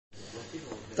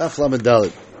Daf Lamed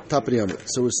Dalet, top of the Amud.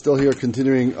 So we're still here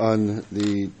continuing on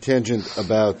the tangent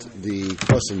about the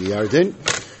crossing the Yarden.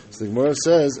 So the Gemara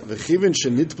says, "V'chivin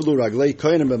shenitpelu raglei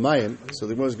kohanim b'mayim." So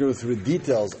the Gemara is going through the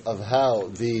details of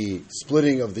how the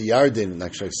splitting of the Yarden, and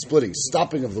actually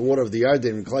stopping of the water of the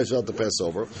Yarden and Klal Yisrael to pass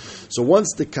over. So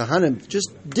once the Kahanim just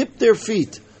dip their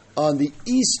feet on the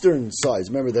eastern side,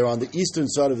 remember they're on the eastern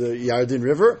side of the Yarden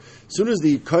River. As soon as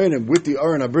the Kohanim with the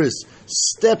Aron Abris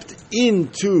stepped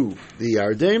into the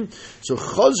Yarden, so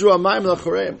Chazru Amayim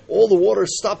Lachareim, all the water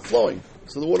stopped flowing.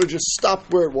 So the water just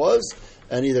stopped where it was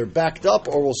and either backed up,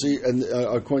 or we'll see, and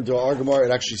according to our Gemara,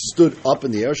 it actually stood up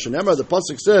in the air. Shenemar, the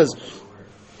pasuk says,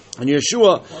 and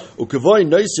Yeshua, ukavoy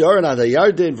noisi aron ad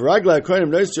hayarden v'ragla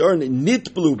hakohanim noisi aron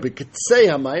nitblu b'ketzei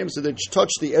hamayim, so they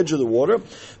touched the edge of the water.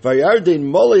 V'yarden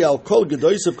molei al kol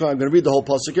gedoysev. I'm going to read the whole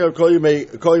pasuk here. Kol yimei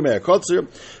hakotzer.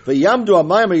 V'yamdu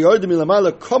hamayim hayarden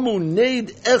milamayla kamu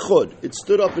neid echod. It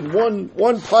stood up in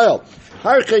one pile.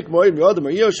 Harchek moed mi'adam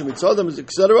ha'yosh mitzadam,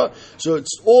 etc. So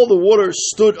it's all the water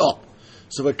stood up.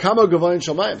 So v'kama gavayin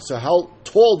shamayim. So how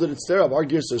tall did it stand up? Our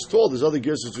gear says tall. There's other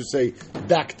gears who say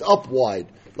backed up wide.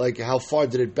 Like, how far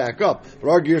did it back up? But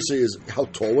our gear is, how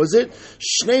tall was it?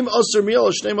 Shneim aser mil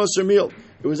or shneim aser mil.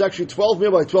 It was actually 12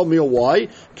 mil by 12 mil. Why?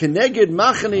 Keneged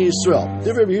Machane Yisrael. So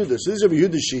this is Rabbi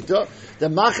Yehuda's shita. The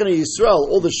Machane Yisrael,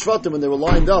 all the shvatim, when they were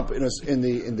lined up in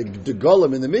the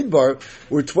Golim, in the Midbar,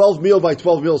 were 12 mil by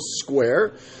 12 mil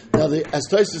square. Now, as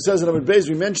Taisa says in Amud Beis,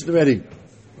 we mentioned already,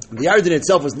 the Yarden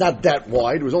itself was not that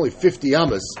wide. It was only 50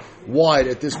 amas wide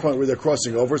at this point where they're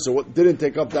crossing over, so it didn't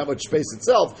take up that much space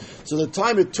itself. So the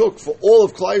time it took for all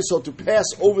of Klal Yisrael to pass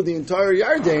over the entire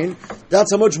Yarden,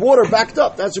 that's how much water backed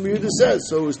up. That's what Yehuda says.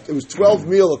 So it was 12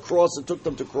 mil across it took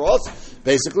them to cross,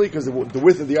 basically, because the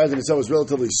width of the Yarden itself was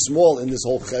relatively small in this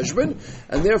whole cheshbon,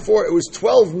 and therefore it was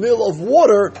 12 mil of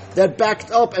water that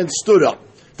backed up and stood up.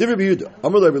 Rabbi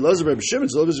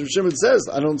Shimon says,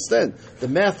 I don't understand. The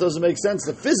math doesn't make sense.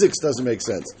 The physics doesn't make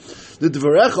sense. The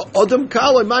Dvarecha Adam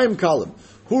Kalim Mayim Kalim.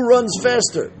 Who runs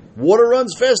faster? Water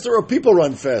runs faster or people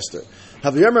run faster?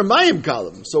 Haviyamer Mayim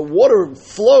Kalim. So water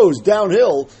flows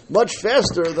downhill much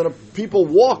faster than people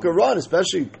walk or run,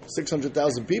 especially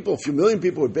 600,000 people, a few million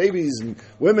people with babies and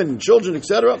women and children,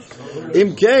 etc.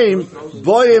 Im came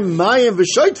Boyim Mayim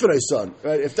V'Shoit V'Neisan.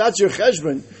 Right? If that's your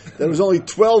cheshbon, that was only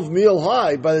 12 mil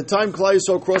high. By the time Klal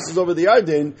Yisrael crosses over the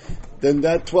Yarden, then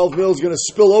that 12 mil is going to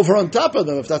spill over on top of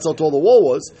them, if that's how tall the wall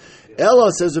was.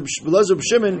 Ella says,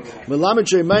 Shimon,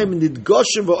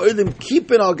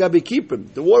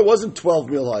 the water wasn't 12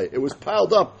 mil high. It was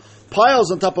piled up.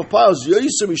 Piles on top of piles.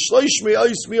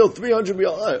 300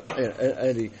 mil.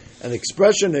 An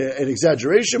expression, an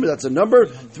exaggeration, but that's a number.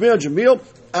 300 mil.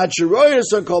 And it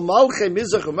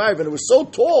was so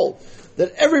tall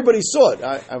that everybody saw it.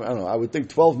 I don't know, I would think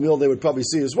 12 mil they would probably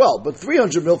see as well, but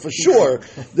 300 mil for sure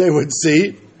they would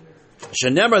see.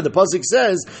 Shenemar, the pasuk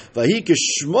says, "Vahi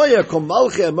kishmoya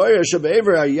komalche amoyer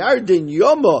shebe'ever hayardin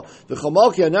yomo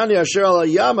v'chomalche anani asher al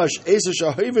hayamash eser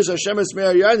shahivish Hashem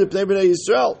esmei hayardin pnei bnei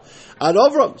Yisrael ad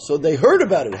Avram." So they heard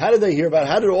about it. How did they hear about it?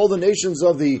 How did all the nations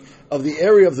of the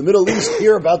area of the Middle East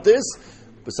hear about this?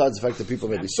 Besides the fact that people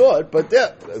maybe saw it, but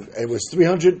yeah, it was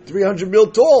 300 mil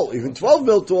tall, even 12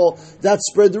 mil tall. That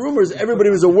spread the rumors. Everybody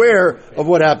was aware of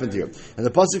what happened here. And the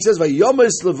pasuk says,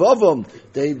 "Vayomes levavam."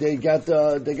 They got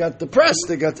depressed.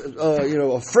 They got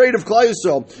afraid of Klal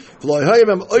Yisrael.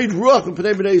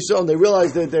 And they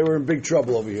realized that they were in big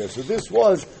trouble over here. So this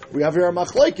was, we have here a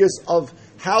machlekes of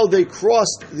how they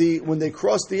when they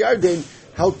crossed the Yarden,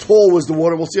 how tall was the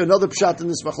water. We'll see another pshat in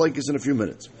this machlekes in a few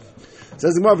minutes.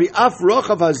 Says the Gemara, when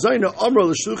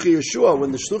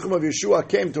the shluchim of Yeshua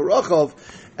came to Rachav,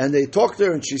 and they talked to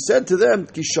her, and she said to them,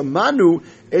 "Ki shamanu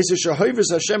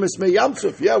Hashem esmei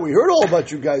Yamsuf." Yeah, we heard all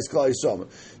about you guys, Klal Yisrael.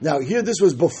 Now here, this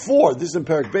was before. This is in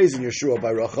Perek Beis in Yeshua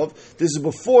by Rachav. This is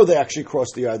before they actually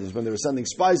crossed the Yarden, when they were sending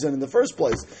spies in the first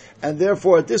place, and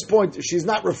therefore at this point she's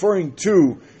not referring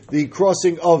to the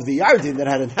crossing of the Yarden that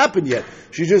hadn't happened yet.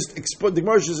 The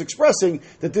Gemara is just expressing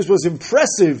that this was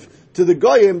impressive to the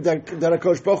Goyim that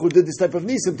HaKadosh Baruch Hu did this type of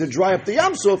nisim to dry up the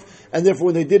Yamsuf, and therefore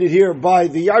when they did it here by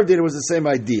the Yarden, it was the same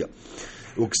idea.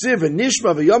 So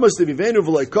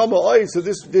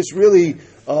this really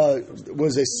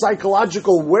was a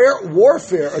psychological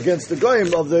warfare against the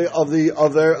Goyim of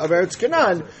Eretz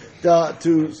Canaan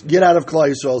to get out of Klal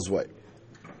Yisrael's way.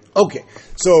 Okay,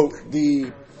 so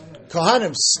the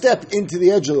Kohanim step into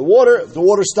the edge of the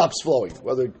water stops flowing,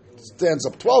 whether it stands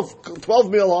up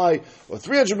 12 mil high or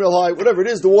 300 mil high, whatever it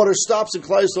is, the water stops and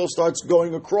Klal Yisrael starts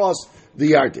going across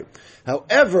the Yarden.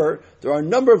 However, there are a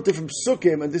number of different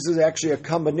psukim, and this is actually a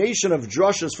combination of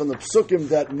drushes from the psukim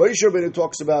that Moshe Rabbeinu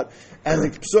talks about, and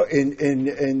the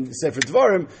in Sefer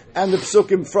Dvarim, and the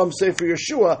psukim from Sefer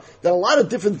Yeshua, that a lot of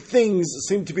different things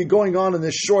seem to be going on in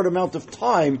this short amount of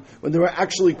time when they were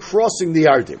actually crossing the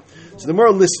Yarden. So the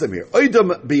Gemara lists them here.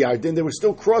 Oidam b'Yarden, they were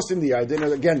still crossing the Yarden,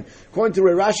 and again, according to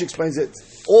where Rashi explains it,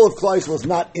 all of Klal was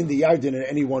not in the Yarden at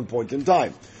any one point in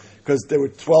time, because they were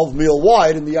 12 mil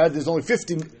wide, and the Yarden is only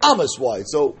 50 amas wide.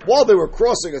 So while they were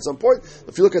crossing at some point,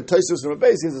 if you look at Taisus and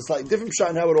Rabbeis, he has a slightly different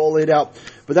shot in how it all laid out,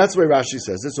 but that's the way Rashi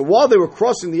says it. So while they were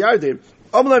crossing the Yarden,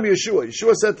 Amlam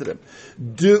Yeshua said to them,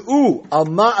 Du'u al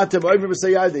ma'atem oivim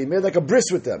b'sei Yarden. He made like a bris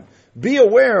with them. Be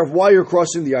aware of why you're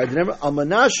crossing the Yarden.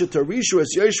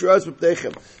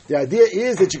 The idea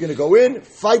is that you're going to go in,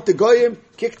 fight the goyim,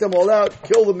 kick them all out,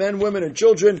 kill the men, women, and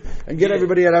children, and get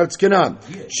everybody out of Canaan.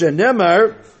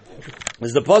 Shenemar,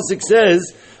 as the pasuk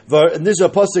says, and this is a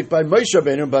pasuk by Moshe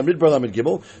Rabbeinu by Midbar Lamed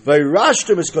Gimel.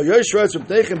 Vayrashtem es kol yoshras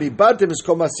v'pnechem v'ibadtem es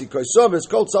kol masikosom es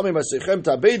kol tzamim masechem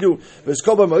tabedu v'es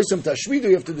kol b'moisem tashmidu.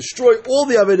 You have to destroy all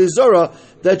the avodah zarah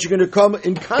that you're going to come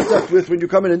in contact with when you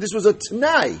come in. And this was a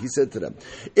t'nai, he said to them.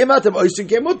 Imatem oisin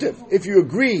kemutiv. If you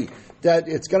agree that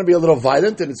it's going to be a little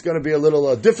violent and it's going to be a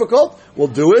little difficult, we'll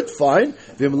do it, fine.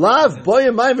 There's a lashon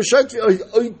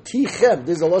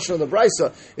of the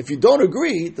Brisa. If you don't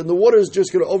agree, then the water is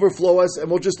just going to overflow us and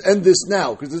we'll just end this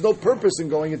now, because there's no purpose in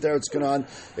going into Eretz Canaan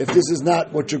if this is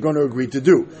not what you're going to agree to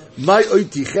do. My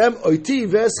oitichem, oiti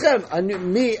ve'eschem,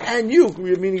 and me and you,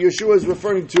 meaning Yeshua is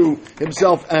referring to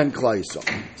himself and Klal Yisrael.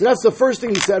 So that's the first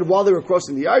thing he said while they were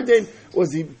crossing the Yarden,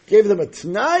 was he gave them a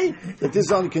t'nai that this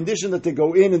is on condition that they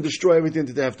go in and destroy everything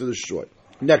that they have to destroy.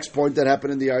 Next point that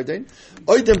happened in the Yarden.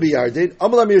 Oidem b'Yarden,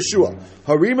 Amalam Yeshua,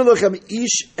 Harim Elohim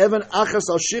ish even achas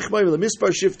al shichmai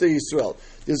v'lemispar shiftei Yisrael.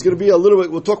 There's going to be a little bit,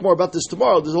 we'll talk more about this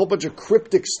tomorrow, there's a whole bunch of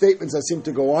cryptic statements that seem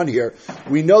to go on here.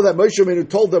 We know that Moshe Rabbeinu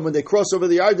told them when they cross over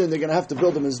the Yarden, they're going to have to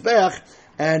build a mizbeach,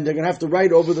 and they're going to have to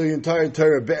write over the entire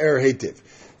Torah Be'er Hetiv.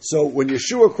 So when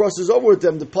Yeshua crosses over with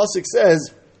them, the pasuk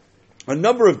says, a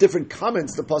number of different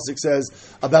comments the pasuk says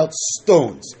about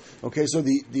stones. Okay, so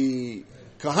the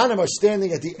Kahanim are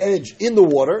standing at the edge in the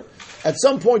water. At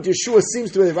some point, Yeshua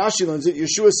seems to, Rashi learns it,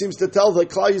 Yeshua seems to tell the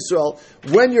Klal Yisrael,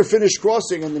 when you're finished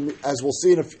crossing, and then, as we'll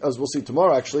see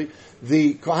tomorrow actually,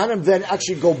 the Kahanim then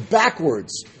actually go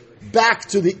backwards, back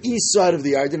to the east side of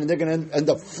the Yarden, and they're going to end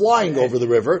up flying over the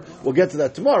river. We'll get to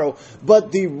that tomorrow.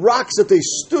 But the rocks that they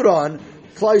stood on,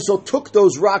 Klal Yisrael took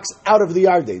those rocks out of the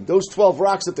Yarden. Those 12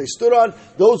 rocks that they stood on,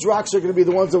 those rocks are going to be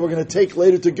the ones that we're going to take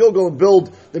later to Gilgal and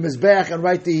build the Mizbeach and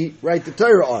write the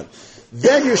Torah on.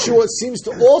 Then Yeshua seems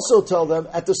to also tell them,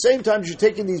 at the same time as you're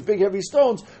taking these big heavy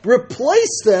stones,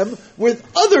 replace them with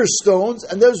other stones,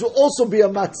 and those will also be a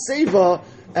matzeva,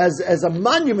 as a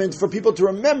monument for people to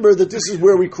remember that this is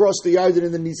where we crossed the Yarden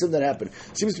in the Nisan that happened.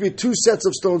 Seems to be two sets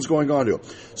of stones going on here.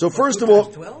 So first of all,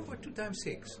 12 or 2 times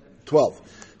 6? 12.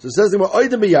 So it says,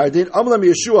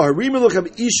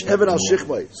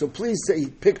 so please say he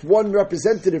picked one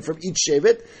representative from each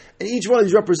shevet, and each one of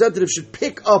these representatives should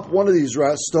pick up one of these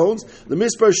stones, the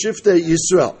Mispar Shiftei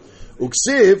Yisrael.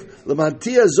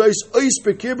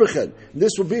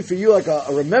 This will be for you like a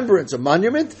remembrance, a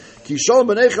monument.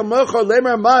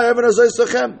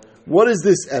 What is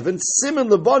this, Evan? Siman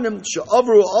levanim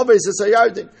she'avru aves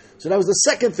esayarden. So that was the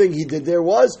second thing he did there,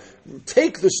 was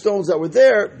take the stones that were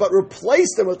there, but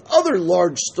replace them with other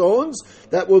large stones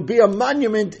that will be a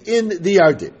monument in the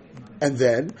Yarden. And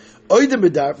then, a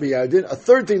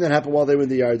third thing that happened while they were in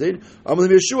the Yarden,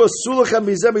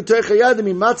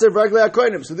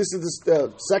 so this is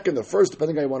the second, the first,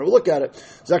 depending on how you want to look at it.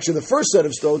 It's actually the first set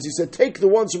of stones. He said, take the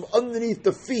ones from underneath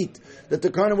the feet that the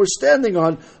Kohanim were standing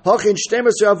on,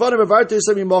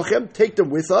 take them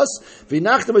with us. You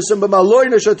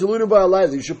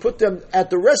should put them at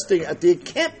the resting, at the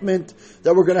encampment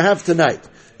that we're going to have tonight.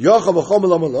 This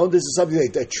is something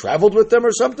they traveled with them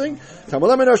or something. It's going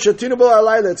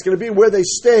to be where they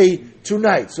stay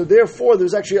tonight. So therefore,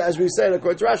 there's actually, as we said,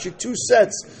 according to Rashi, 2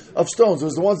 sets of stones.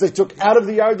 There's the ones they took out of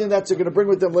the Yarden that they're going to bring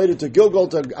with them later to Gilgal,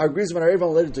 to Argrizim and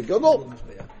Arevon later to Gilgal.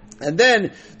 And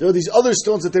then there are these other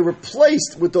stones that they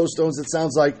replaced with those stones, it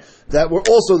sounds like, that were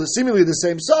also seemingly the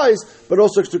same size, but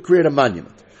also to create a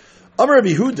monument. Amar Rabbi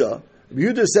Yehuda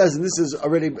says, and this is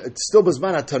already, it's still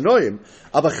Bazman HaTanoim,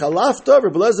 Abachalafta,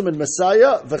 Rabbi Elazar ben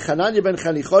Messiah, V'Chananya ben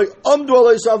Chanichoy, Amdu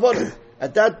Alei Savonim.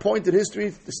 At that point in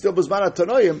history, still Bazman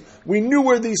HaTanoim, we knew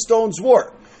where these stones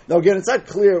were. Now again, it's not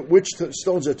clear which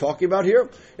stones they're talking about here.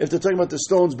 If they're talking about the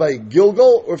stones by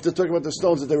Gilgal, or if they're talking about the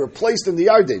stones that they were placed in the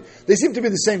Yarden. They seem to be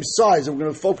the same size, and we're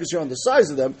going to focus here on the size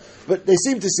of them, but they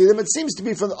seem to see them. It seems to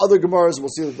be from the other Gemaras, we'll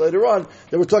see it later on,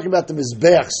 they were talking about the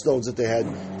Mizbeach stones that they had,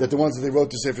 that the ones that they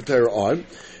wrote the Sefer Torah on.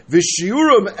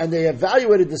 Vishiurim, and they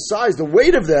evaluated the size, the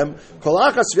weight of them.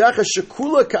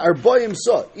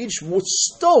 Each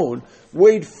stone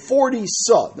weighed 40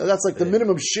 sa. Now that's like the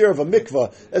minimum share of a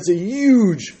mikvah. That's a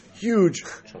huge,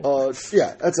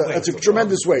 that's a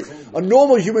tremendous weight. A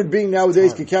normal human being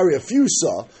nowadays can carry a few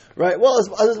sa, right? Well,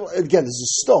 again, this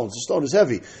is stones. The stone is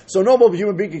heavy. So a normal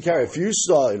human being can carry a few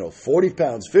sa, 40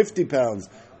 pounds, 50 pounds,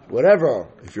 whatever.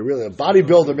 If you're really a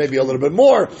bodybuilder, maybe a little bit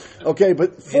more. Okay,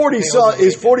 but 40 sa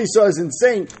is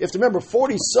insane. You have to remember,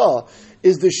 40 sa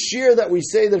is the shear that we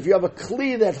say that if you have a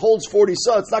kli that holds 40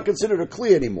 sa, it's not considered a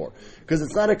kli anymore. Because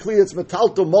it's not a kli that's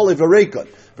metalto mole v'reikot,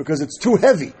 because it's too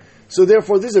heavy. So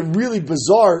therefore, this is a really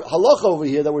bizarre halacha over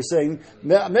here that we're saying,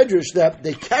 medrash, that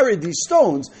they carried these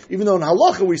stones, even though in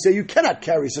halacha we say you cannot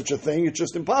carry such a thing, it's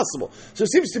just impossible. So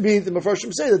it seems to be, the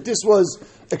Mefarshim say that this was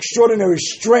extraordinary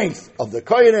strength of the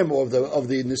Koyanim, or of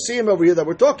the Nisim over here that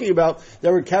we're talking about,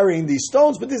 that were carrying these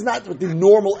stones, but this is not what the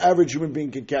normal average human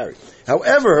being can carry.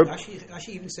 However, Rashi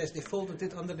even says they folded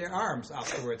it under their arms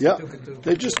afterwards. Yeah,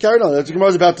 they just carried on. That's what the Gemara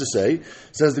is about to say. It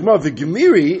says the Gemara, the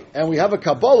Gemiri, and we have a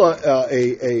Kabbalah,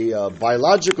 a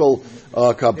biological,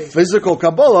 physical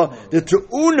Kabbalah, the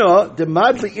Tu'una, the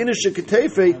Madli Inisha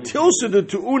Ketefe, Tilsa the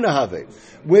Tu'una Have.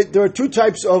 There are two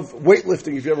types of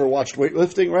weightlifting, if you ever watched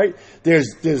weightlifting, right?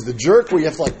 There's the jerk, where you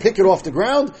have to pick it off the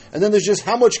ground, and then there's just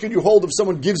how much can you hold if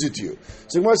someone gives it to you.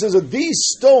 So Gemara says that these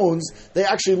stones, they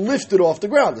actually lifted off the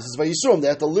ground. This is Vayisum, they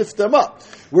have to lift them up.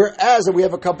 Whereas we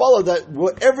have a Kabbalah that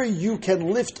whatever you can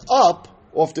lift up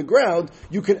off the ground,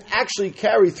 you can actually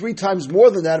carry 3 times more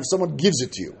than that if someone gives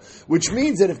it to you. Which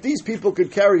means that if these people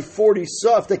could carry 40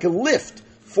 sa, if they can lift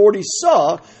 40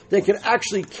 sa, they can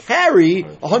actually carry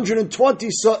 120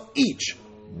 sa each.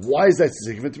 Why is that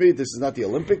significant to me? This is not the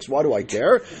Olympics. Why do I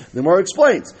care? The Gemara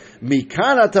explains.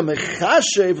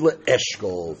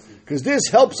 Because this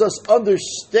helps us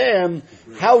understand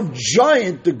how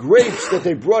giant the grapes that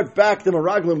they brought back the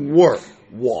Meraglim were.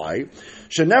 Why?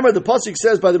 Shenamar, the pasuk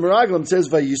says by the Meraglim, says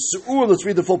Vayisu'u. Let's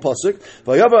read the full pasuk.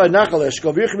 Vayava anachal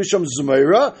eshkol v'yichmisham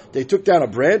zumeira. They took down a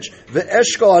branch.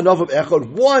 Ve'eshkol anav echad,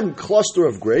 one cluster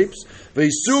of grapes.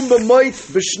 Vayisum b'moit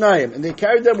b'shnayim, and they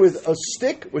carried them with a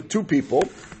stick with 2 people.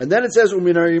 And then it says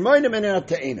u'minarimayim and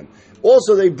ateinim.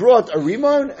 Also, they brought a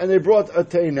rimon and they brought a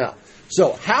teina.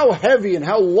 So, how heavy and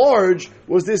how large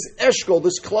was this eshkol,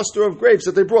 this cluster of grapes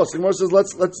that they brought? So the Gemara says,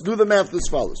 let's do the math as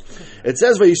follows. It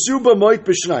says, "Vayisu b'moit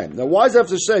b'shnayim." Now, why does it have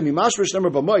to say mimash b'shnayim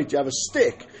b'moit? You have a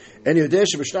stick, and you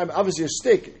dash b'shnayim. Obviously, a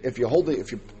stick. If you're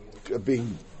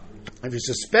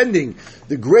suspending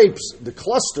the grapes, the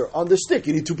cluster on the stick,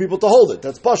 you need 2 people to hold it.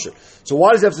 That's pasha. So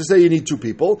why does it have to say you need 2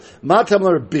 people?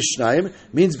 Matamar b'shnayim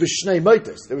means b'shnei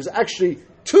moitos. There was actually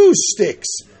 2 sticks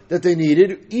that they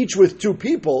needed, each with 2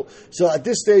 people. So at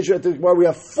this stage, where we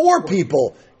have 4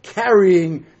 people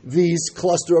carrying these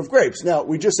cluster of grapes. Now,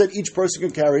 we just said each person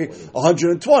can carry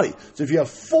 120. So if you have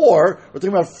 4, we're talking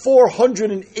about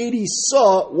 480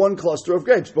 sa, 1 cluster of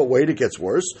grapes. But wait, it gets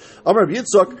worse. Amar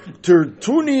Yitzchak,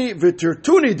 tertuni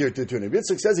v'tertuni dir tertuni.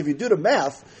 Yitzchak says if you do the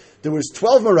math, there was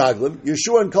 12 Meraglim.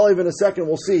 Yeshua and Kalev in a second,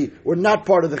 we'll see, were not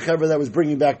part of the chevra that was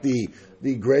bringing back the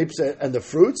grapes and the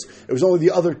fruits. It was only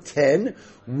the other 10.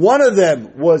 One of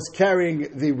them was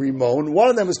carrying the rimon. One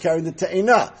of them was carrying the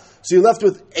te'ina. So you're left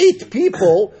with 8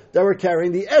 people that were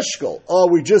carrying the eshkol. Oh,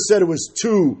 we just said it was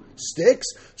 2 sticks.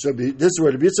 So this is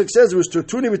where the Yitzchak says it was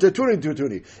tertuni v'tertuni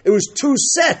tertuni. It was 2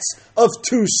 sets of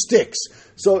 2 sticks.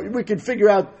 So we can figure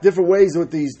out different ways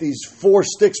that these 4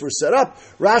 sticks were set up.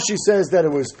 Rashi says that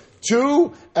it was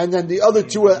 2, and then the other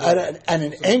 2 at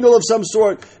an angle of some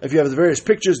sort. If you have the various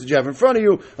pictures that you have in front of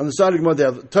you, on the side of the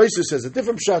Gemara, Tosfos says a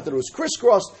different pshat that it was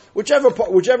crisscrossed. Whichever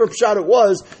pshat it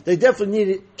was, they definitely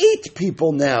needed 8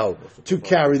 people now to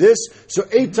carry this. So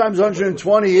 8 times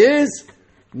 120 is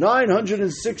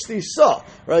 960 sa,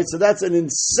 right? So that's an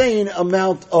insane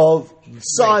amount of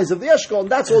size of the eshkol, and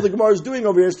that's all the Gemara is doing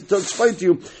over here, is to explain to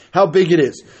you how big it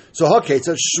is. So, okay, it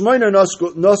says Shmeina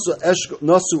nasu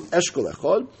eshkol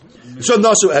echad. So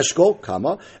nasu eshkol,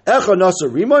 comma echad nasu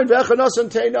rimoin ve'echad nasu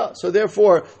teina. So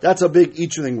therefore, that's how big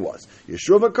each thing was.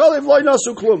 Yeshua v'kalev loy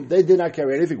nasu klum. They did not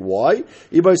carry anything. Why?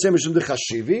 Ibay say mishum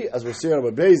dechashivi. As we'll see on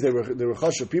the base, they were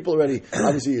chashiv people already.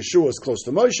 Obviously, Yeshua was close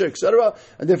to Moshe, etc.,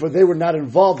 and therefore they were not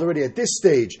involved already at this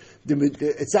stage.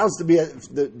 It sounds to be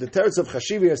the teretz of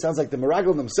chashivi. It sounds like like the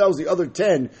Meraglim themselves, the other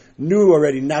 10, knew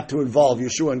already not to involve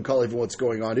Yeshua and Kalev in what's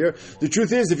going on here. The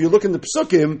truth is, if you look in the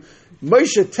Psukim,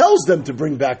 Moshe tells them to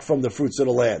bring back from the fruits of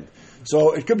the land.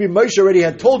 So it could be Moshe already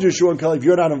had told Yeshua and Kalev,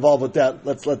 you're not involved with that,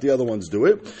 let's let the other ones do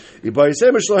it.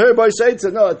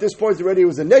 No, at this point already it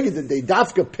was a negative. They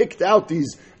dafka picked out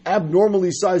these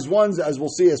abnormally sized ones, as we'll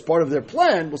see as part of their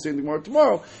plan, we'll see in the Gemara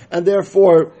tomorrow, and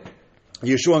therefore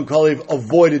Yeshua and Kalev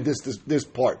avoided this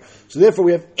part. So therefore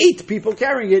we have 8 people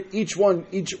carrying it, each one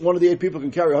of the 8 people can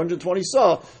carry 120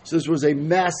 saw, so this was a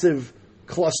massive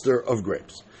cluster of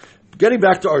grapes. Getting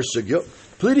back to our sugya,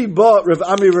 Plidi ba Rav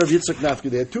Ami Rav Yitzchak Nafki.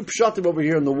 They had 2 pshatim over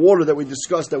here in the water that we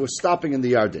discussed that was stopping in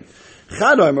the Yarden.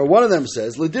 Chadaimer, one of them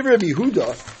says, L'div Rav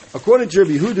Yehuda, according to Rav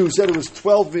Yehuda, who said it was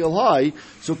 12 mil high,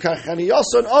 so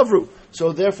Kachaniyasan Avru.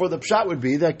 So therefore the pshat would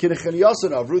be that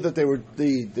Kinechaniyasan Avru, that they were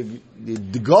the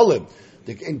Golim,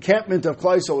 the encampment of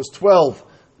Klai Yisrael was 12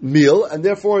 mil, and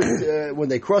therefore when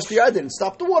they crossed the Yarden and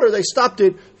stopped the water, they stopped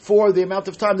it for the amount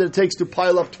of time that it takes to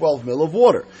pile up 12 mil of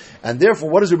water. And therefore,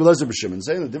 what does Rebbe Eliezer B'Shimon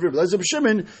say? The Rebbe Eliezer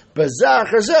B'Shimon, Bazah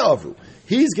Chazeh Avru.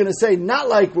 He's going to say, not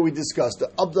like what we discussed.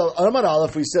 Amar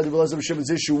Aleph, we said Rebbe Eliezer B'Shimon's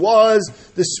issue was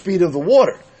the speed of the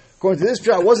water. According to this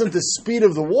pshat, it wasn't the speed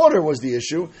of the water was the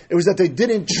issue. It was that they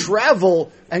didn't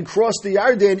travel and cross the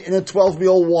Yarden in a 12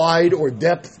 mil wide or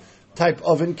depth type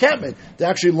of encampment. They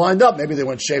actually lined up. Maybe they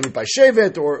went shevet by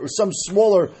shevet or some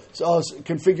smaller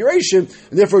configuration,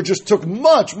 and therefore it just took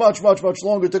much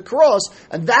longer to cross.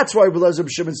 And that's why Eliezer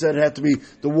B'Shimon said it had to be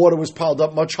the water was piled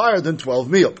up much higher than 12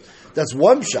 mil. That's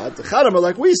one shot. The Chadam,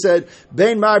 like we said,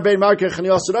 Bein Mar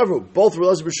Kechaniyasan Avru. Both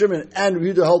Eliezer B'Shimon and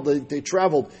Yehuda held they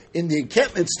traveled in the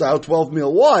encampment style, 12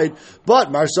 mil wide, but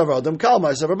Mar Savar Adam Kal,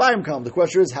 Mar Savar Bayim Kal. The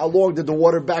question is, how long did the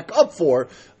water back up for?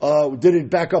 Did it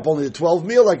back up only to 12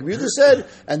 mil, like Yehuda said,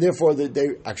 and therefore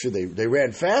they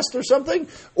ran fast or something?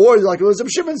 Or like Eliezer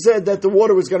B'Shimon said, that the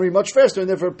water was going to be much faster, and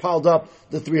therefore it piled up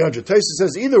the 300. Taisa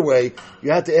says either way,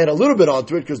 you had to add a little bit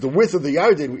onto it, because the width of the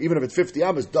Yarden, even if it's 50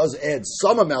 amas, does add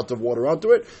some amount of water onto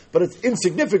it, but it's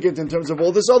insignificant in terms of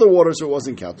all this other water, so it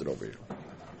wasn't counted over here.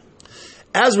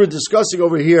 As we're discussing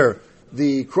over here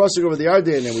the crossing over the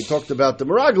Yarden, and we talked about the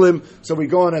Meraglim, so we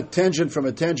go on a tangent from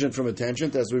a tangent from a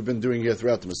tangent, as we've been doing here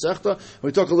throughout the Masechta.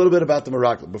 We talk a little bit about the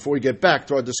Meraglim before we get back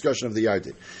to our discussion of the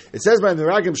Yarden. It says by the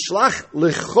Meraglim, Shlach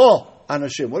Lecho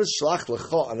Anashim. What is Shlach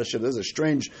Lecho Anashim? This is a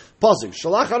strange pasuk.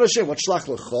 Shlach Anashim. What's Shlach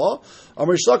Lecho?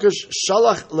 Amar Shlakish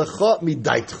Shalach Lecho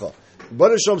Midaitcha.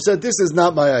 Baruch Shalom said, this is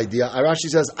not my idea. Rashi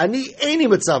says, Ani Eini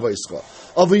Mitzava Yischa.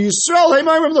 Of Yisrael, hey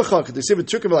Mayrim Lecha. They say,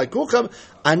 V'tukim like Kucham,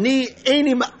 Ani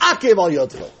Eini Ma'akev Al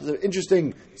Yodcha. It's an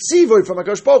interesting tzivoy from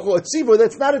HaKadosh Baruch Hu, a tzivoy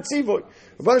that's not a tzivoy.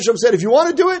 Baruch Shalom said, if you want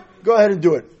to do it, go ahead and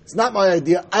do it. It's not my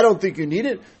idea. I don't think you need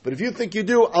it, but if you think you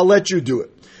do, I'll let you do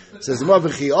it. It says,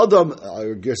 HaKadosh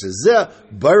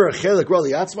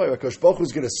Baruch Hu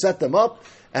is going to set them up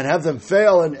and have them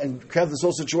fail and have this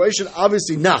whole situation?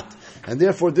 Obviously not. And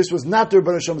therefore, this was not the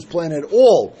Rebbeinu Shem's plan at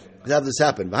all to have this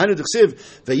happen. Moshe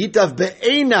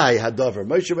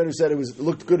Rabbeinu said it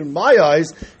looked good in my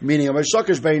eyes, meaning he understood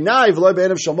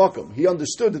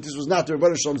that this was not the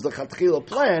Rebbeinu Shem's L'chatchila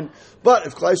plan, but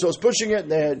if Klai Yisrael was pushing it,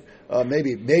 they had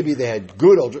maybe they had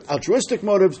good altruistic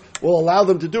motives, we'll allow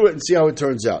them to do it and see how it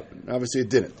turns out. Obviously it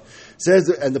didn't. Says,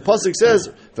 and the pasuk says,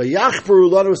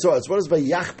 "Vayachperu lanu so'atz." What is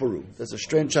vayachperu? That's a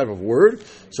strange type of word.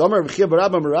 So Amar Reb Chia bar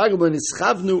Abba Meraglim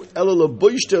nischavnu elo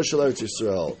leboishter shel Eretz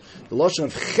Yisrael. The lashon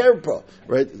of cherpa,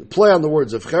 right? Play on the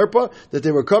words of cherpa, that they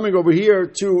were coming over here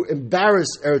to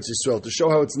embarrass Eretz Yisrael, to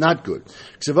show how it's not good.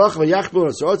 Ksevach vayachperu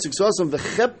lanu so'atz. Ksevasam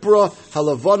v'chepra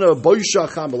halavana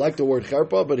boisha cham. I like the word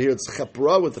cherpa, but here it's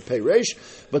chepra with the pei reish.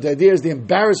 But the idea is the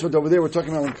embarrassment over there. We're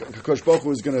talking about when HaKadosh Baruch Hu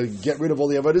is going to get rid of all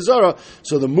the avodah zarah.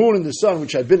 So the moon and the sun,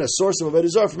 which had been a source of avodah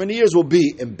zarah for many years, will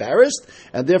be embarrassed,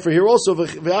 and therefore here also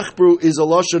v'achpru is a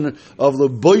lashon of the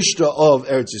boishta of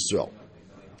Eretz Yisrael.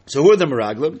 So who are the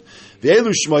Meraglim?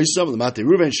 V'elu shmoisam l'matei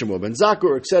Ruven Shmuel ben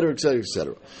Zakur, etc., etc.,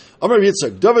 etc. Amar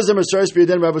Yitzchak, Dover zemer saris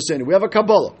b'yeden Rabbi Hussein. We have a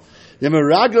Kabbalah. The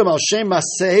Meraglim al shem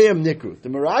masehem nikru. The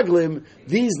Meraglim,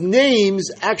 these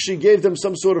names actually gave them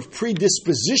some sort of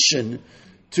predisposition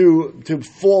to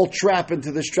fall trap into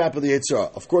this trap of the Yetzer Hara.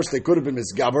 Of course, they could have been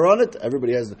misgaber on it.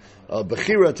 Everybody has a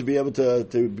bechira to be able to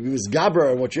be misgaber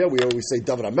on what you have. We always say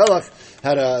David HaMelech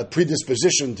had a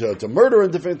predisposition to murder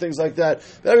and different things like that.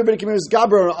 But everybody can be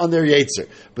misgaber on their Yetzer.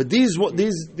 But these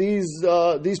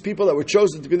people that were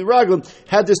chosen to be the Meraglim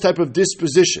had this type of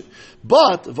disposition.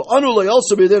 But when we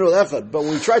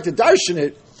tried to darshan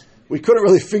it, we couldn't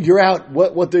really figure out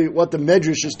what the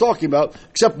Medrash is talking about,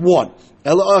 except one.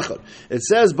 It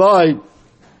says by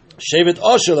Shevet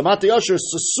Asher, Lamati Asher,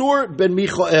 Sasur ben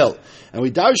Michael. And we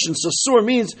darshan Sasur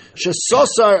means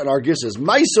Shesasar, and our says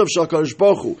Maisav Shal Kadosh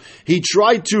Baruch Hu. He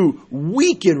tried to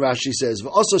weaken, Rashi says.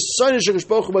 Also, Kadosh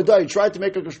Baruch Hu Badai. He tried to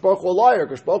make Kadosh Baruch Hu a liar.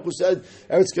 Kadosh Baruch Hu said,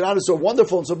 Eretz Canaan is so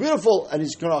wonderful and so beautiful, and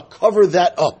he's going to cover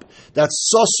that up.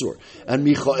 That's Sasur. And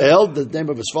Michael, the name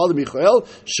of his father, Michael,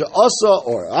 She'asa,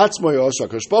 or Atzmoy Asher,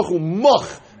 Kadosh Baruch Hu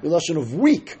Mach, the lesson of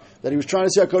weak, that he was trying to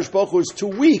say Kadosh Baruch Hu is too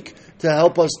weak to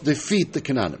help us defeat the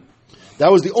Canaanim. That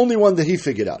was the only one that he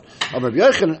figured out. I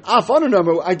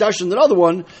dashed another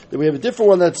one, that we have a different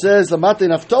one that says, Lamate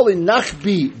Naftali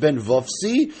Nachbi ben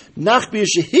Vovsi, Nachbi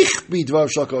shehichbi dvar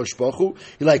shel Kadosh Baruch Hu.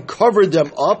 He covered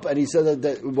them up, and he said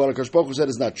that what Kadosh Baruch Hu said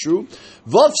is not true.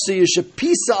 Vovsi is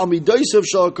shepisa amidoisav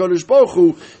shel Kadosh Baruch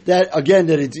Hu, that again,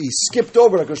 that he skipped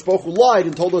over, that Kadosh Baruch Hu lied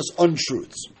and told us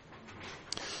untruths.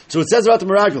 So it says about the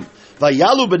Meraglim,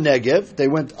 Vayalu b'Negev, they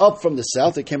went up from the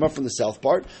south, they came up from the south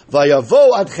part,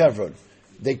 Vayavo ad Chevron.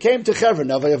 They came to Chevron.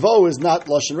 Now, Vayavo is not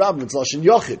Lashon Rabbim, it's Lashon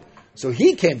Yochid. So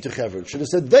he came to Chevron. Should have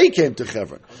said they came to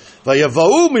Chevron.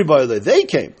 Vayavau mibayle, they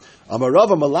came.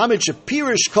 Amarava Malamid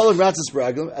Shapirish Kolev Ratzis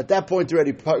Baraglim. At that point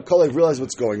already, Kolev realized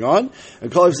what's going on.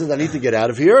 And Kolev says, I need to get out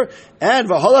of here. And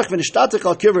Vahalach V'nishtatek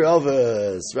al Kivri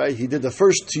Elvis. Right? He did the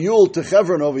first tiyul to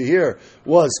Chevron over here.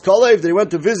 Was Kolev. They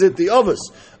went to visit the Elvis.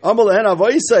 Amalehen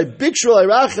Avaisai Bikshul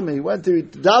Irachim. He went to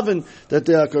daven that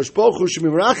the Kadosh Baruch Hu should be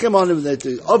merachim on him, that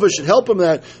the Elvis should help him,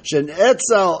 that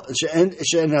She'enatzel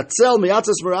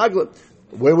Miatzas Baraglim.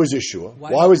 Where was Yeshua?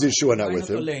 Why was Yeshua not with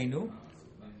him?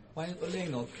 Why not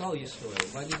Oleno? Tell your story.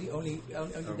 Why did he only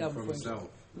daven for himself?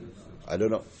 I don't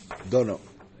know.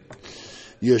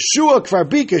 Yeshua kvar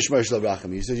bikesh ma'ashel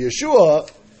racham. He says Yeshua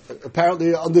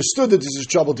apparently understood that this is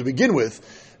trouble to begin with.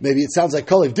 Maybe it sounds like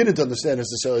Kalev didn't understand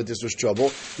necessarily that this was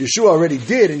trouble. Yeshua already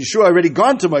did, and Yeshua already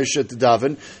gone to Moshe to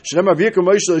daven.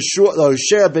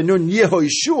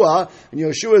 And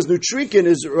Yeshua's nutrikin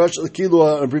is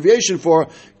an abbreviation for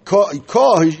That's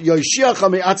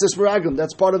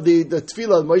part of the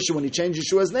tefillah of Moshe when he changed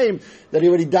Yeshua's name, that he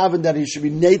already davened that he should be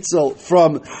netzel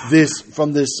from this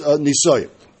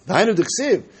nisoyim.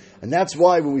 And that's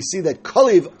why when we see that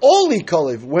only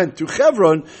Kalev went to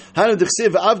Chevron, and we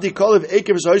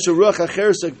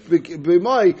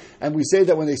say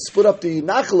that when they split up the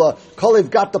Nachla, Kalev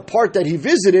got the part that he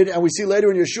visited, and we see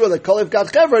later in Yeshua that Kalev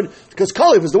got Chevron, because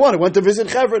Kalev is the one who went to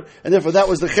visit Chevron, and therefore that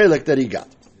was the chelek that he got.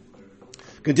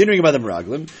 Continuing by the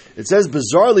Meraglim, it says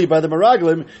bizarrely by the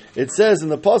Meraglim, it says in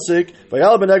the pasuk,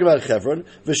 "Vayal b'negev Chevron,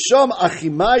 v'sham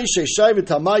achimai sheishai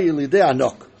v'tamai yilidei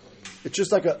anok." It's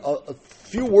just like a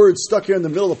few words stuck here in the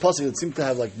middle of the pasuk that seem to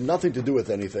have nothing to do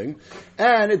with anything,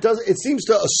 and it seems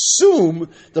to assume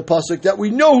the pasuk that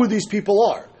we know who these people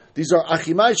are. These are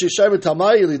Achimai Sheshai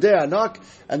V'Tamai Yilidei Anak,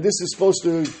 and this is supposed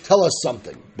to tell us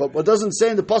something. But what doesn't say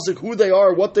in the pasuk who they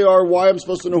are, what they are, why I'm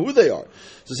supposed to know who they are.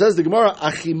 So it says the Gemara,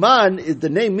 Achiman, the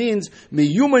name means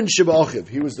Miyuman Sheba'achiv.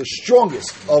 He was the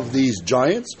strongest of these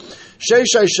giants.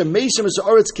 Sheshai Shemeisim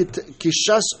Esaretz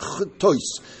Kishas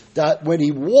Tois. That when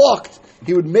he walked,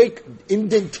 he would make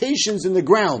indentations in the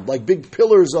ground, like big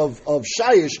pillars of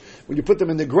shayish. When you put them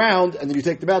in the ground and then you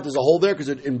take them out, there's a hole there because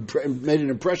it made an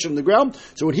impression in the ground.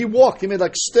 So when he walked, he made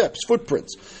like steps,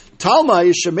 footprints. Talma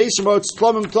is shemeisim rotz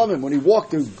tlomim tlomim. When he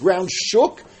walked, the ground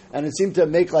shook and it seemed to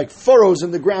make like furrows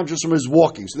in the ground just from his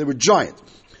walking. So they were giant.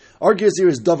 Argues here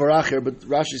is davar acher, but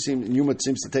Rashi in Yuma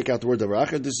seems to take out the word davar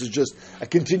acher. This is just a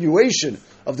continuation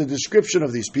of the description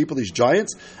of these people, these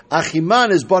giants. Achiman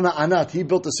is Bana Anat. He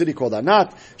built a city called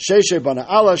Anat. Sheshe Bana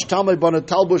Alash, Talmai Bana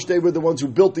Talbush. They were the ones who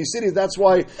built these cities. That's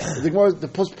why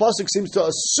the pasuk seems to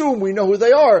assume we know who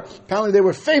they are. Apparently, they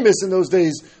were famous in those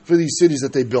days for these cities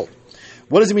that they built.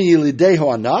 What does it mean?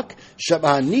 Yilideho Anak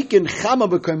Shabanikin Chama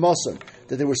b'Koimosan.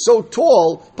 That they were so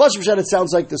tall, Pashim Shad, it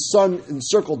sounds like the sun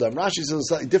encircled them. Rashi says a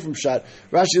slightly different shot.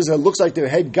 Rashi says it looks like their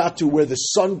head got to where the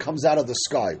sun comes out of the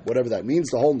sky, whatever that means,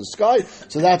 the hole in the sky.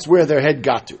 So that's where their head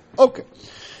got to. Okay.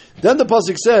 Then the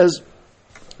pasuk says,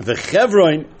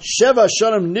 "V'chevroin sheva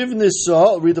shanim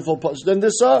nivnisa." Read the full pasuk. Then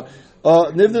nivnisa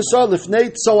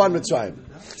lifnei tzoan mitzrayim.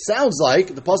 Sounds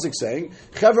like the pasuk saying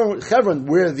Chevron,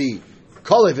 where the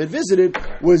Kalev had visited,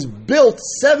 was built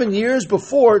 7 year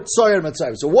before Tzoyan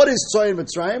Mitzrayim. So what is Tzoyan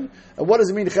Mitzrayim? And what does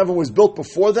it mean Chevron was built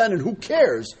before then? And who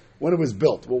cares when it was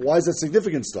built? Well, why is that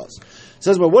significant to us? It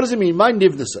says, well, what does it mean? My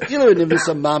Nivnasa.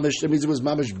 Nivnasa Mamish. That means it was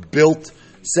Mamish built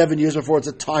 7 years before. It's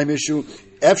a time issue.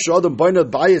 So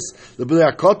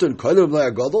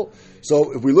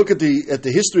if we look at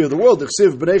the history of the world, the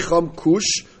Chsiv B'nei Cham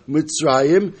Kush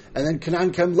Mitzrayim, and then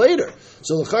Canaan came later.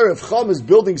 So if Chum is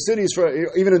building cities for,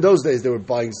 even in those days they were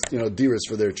buying, diras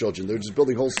for their children. They were just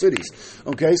building whole cities.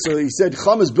 Okay, so he said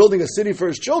Chum is building a city for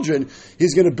his children.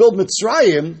 He's going to build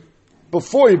Mitzrayim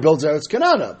before he builds Eretz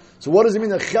Canaan. So what does it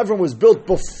mean that Hebron was built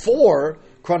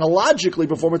chronologically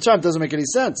before Mitzrayim? It doesn't make any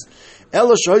sense.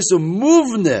 Ela shoysu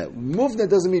muvne. Muvne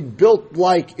doesn't mean built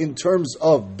like in terms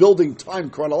of building time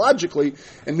chronologically.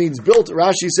 It means built,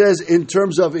 Rashi says, in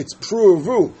terms of its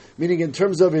pruvu, meaning in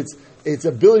terms of its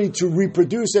ability to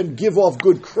reproduce and give off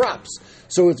good crops.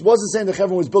 So it wasn't saying that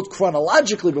Hebron was built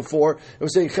chronologically before. It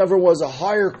was saying Hebron was a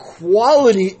higher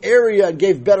quality area and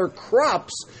gave better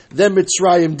crops than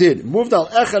Mitzrayim did. Moved al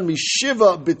echan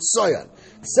mishiva bitzayan.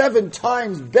 7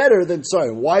 times better than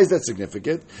Tzayin. Why is that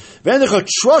significant? The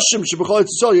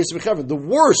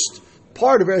worst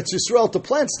part of Eretz Yisrael to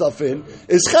plant stuff in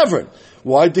is Hebron.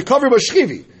 Why?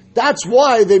 That's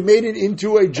why they made it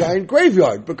into a giant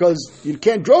graveyard, because you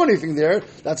can't grow anything there.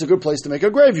 That's a good place to make a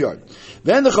graveyard.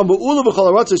 The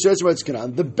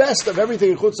best of everything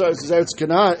in Chutz La'aretz is Eretz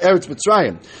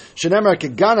Mitzrayim. Shenemar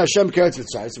Kegan Hashem Keretz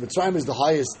Mitzrayim. So Mitzrayim is the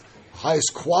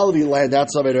highest quality land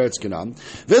outside of Eretz Canaan.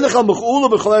 And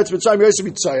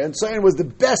Tzayin was the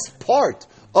best part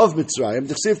of Mitzrayim.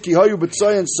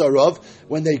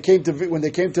 When they came to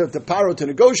Paro to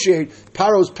negotiate,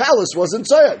 Paro's palace was in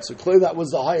Tzayin. So clearly that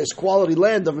was the highest quality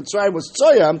land of Mitzrayim was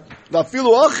Tzayin.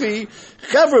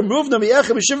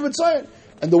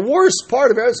 And the worst part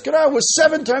of Eretz Canaan was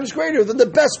 7 times greater than the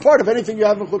best part of anything you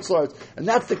have in Chutz La'aretz. And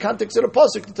that's the context of the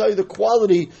pasuk to tell you the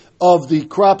quality of the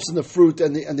crops and the fruit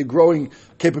and the growing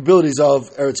capabilities of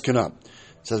Eretz Canaan.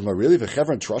 It says, really? You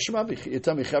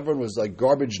tell me Hebron was like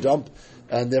garbage dump,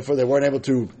 and therefore they weren't able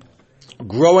to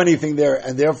grow anything there,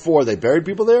 and therefore they buried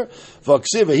people there?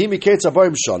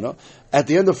 At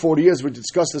the end of 40 years, we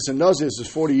discussed this in Nazir, this is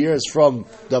 40 years from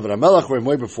David HaMelech, we're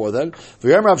way before then.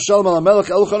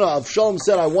 Avshalom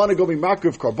said, I want to go be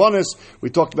Makriv Karbonis. We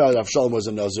talked about it. Avshalom was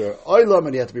a Nazir Oilam,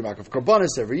 and he had to be Makriv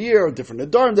Karbonis every year, a different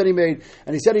Nadarim that he made,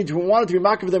 and he said he wanted to be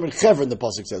Makriv them in Hebron, the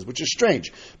pasuk says, which is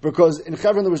strange, because in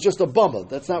Hebron there was just a bumble.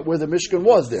 That's not where the Mishkan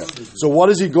was there. So what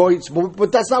is he going to,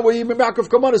 but that's not where you be Makriv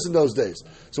Karbonis in those days.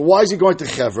 So why is he going to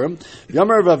Hebron?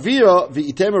 Yamar Vavia,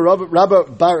 V'itema Rabba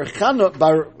Bar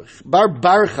Chanan,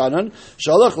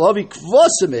 Shalach Lavi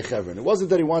Kvasim Echevron. It wasn't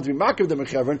that he wanted to be Makriv them in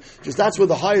Hebron, just that's where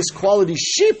the highest quality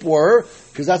sheep were,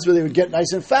 because that's where they would get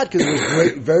nice and fat, because it was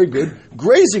great, very good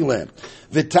grazing land.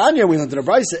 Vitanya, we learned in the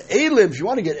Brisa, Elim, if you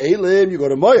want to get Elim, you go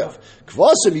to Moav.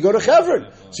 Kvasim, you go to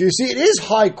Hebron. So you see, it is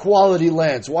high quality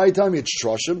land. So why are you telling me it's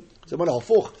Troshim?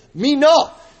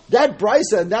 Mina. That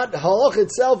Brisa and that halach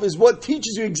itself is what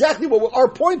teaches you exactly what our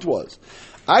point was.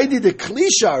 I did a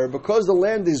klishar because the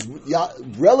land is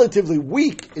relatively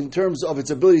weak in terms of its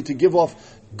ability to give off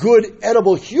good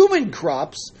edible human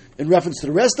crops in reference to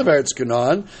the rest of Eretz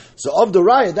Canaan. So of the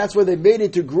Raya, that's where they made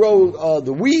it to grow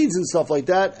the weeds and stuff like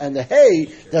that, and the hay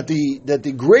that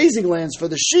the grazing lands for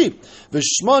the sheep.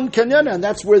 V'shman kanyana, and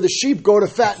that's where the sheep go to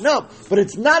fatten up. But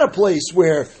it's not a place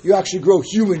where you actually grow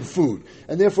human food.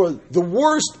 And therefore, the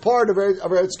worst part of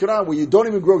Eretz Canaan, where you don't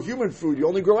even grow human food, you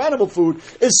only grow animal food,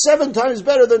 is 7 times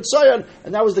better than Tzayin.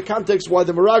 And that was the context why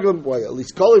the Meraglim, why at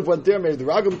least Kalev went there, maybe the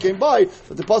Meraglim came by,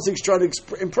 but the pasuk is trying to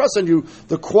impress on you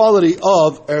the quality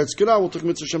of Eretz Canaan. We'll talk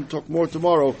more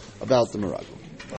tomorrow about the Meraglim.